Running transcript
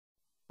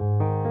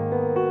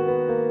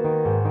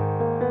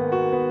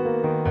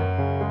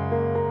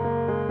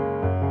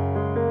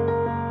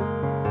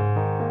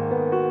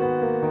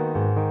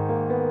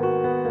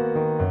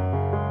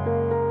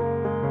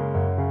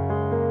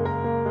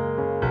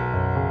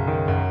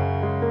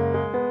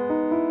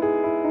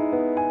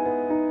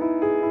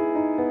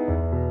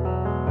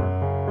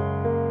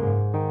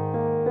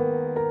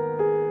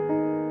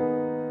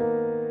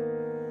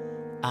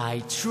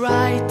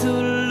try to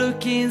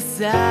look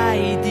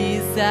inside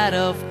this heart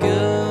of gold.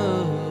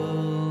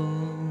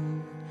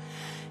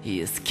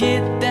 He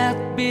skipped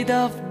that bit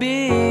of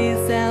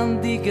bees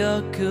and dig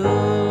a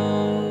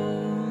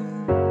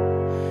cold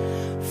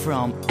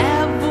from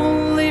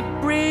heavenly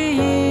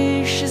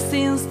precious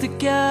things to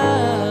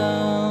come.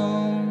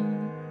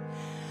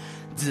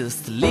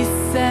 Just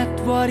listen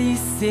to what he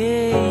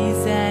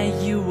says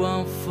and you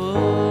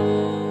unfold.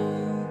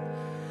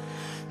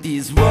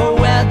 This world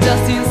were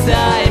just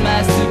inside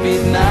my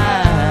stupid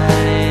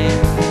mind.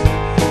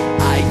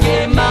 I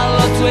gave my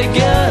love to a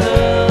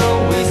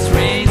girl with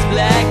strange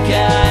black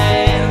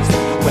eyes.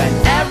 When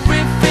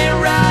everything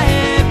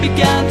right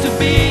began to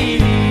be,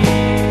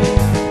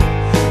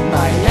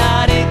 my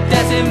heart it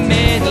doesn't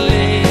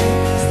immediately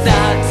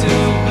start to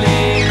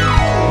bleed.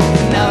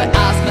 Now I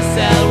ask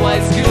myself, why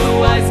is good,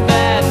 why is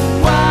bad?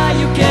 Why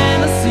you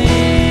cannot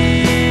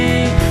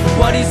see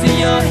what is in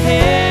your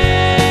head?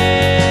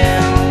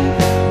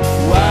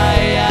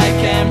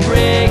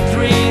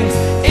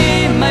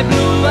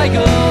 Blue I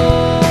go,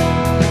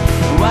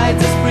 why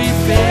just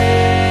prefer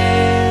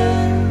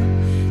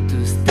to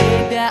stay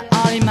there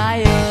all in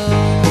my own?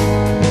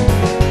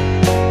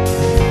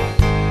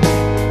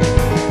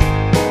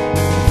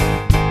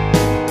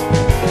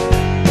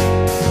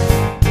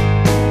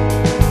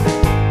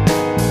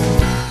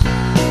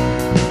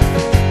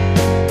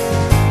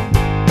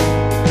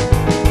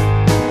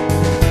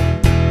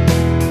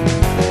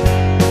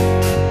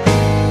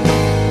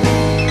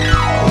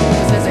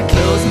 As I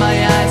close my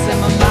eyes and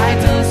my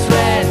mind turns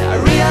red, I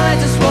realize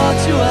just what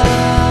you are.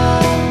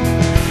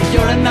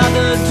 You're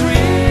another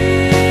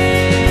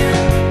dream.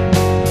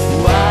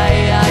 Why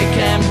I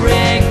can't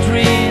break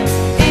dreams?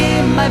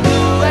 In my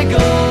blue I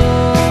go,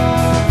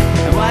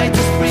 and why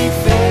just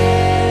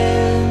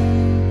prefer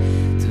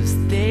to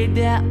stay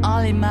there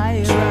all in my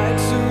own? Try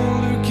to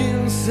look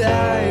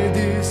inside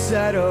this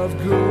side of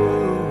gold.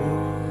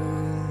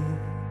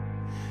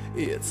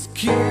 It's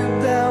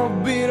kept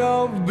out bit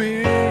of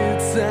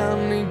beats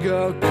and it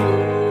got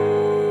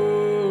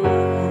cold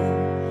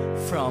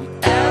from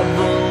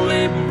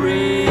heavenly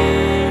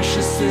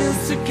precious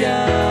things to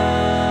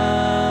come.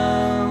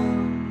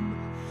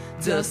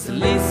 Just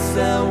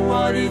listen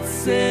what it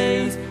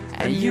says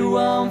and you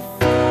won't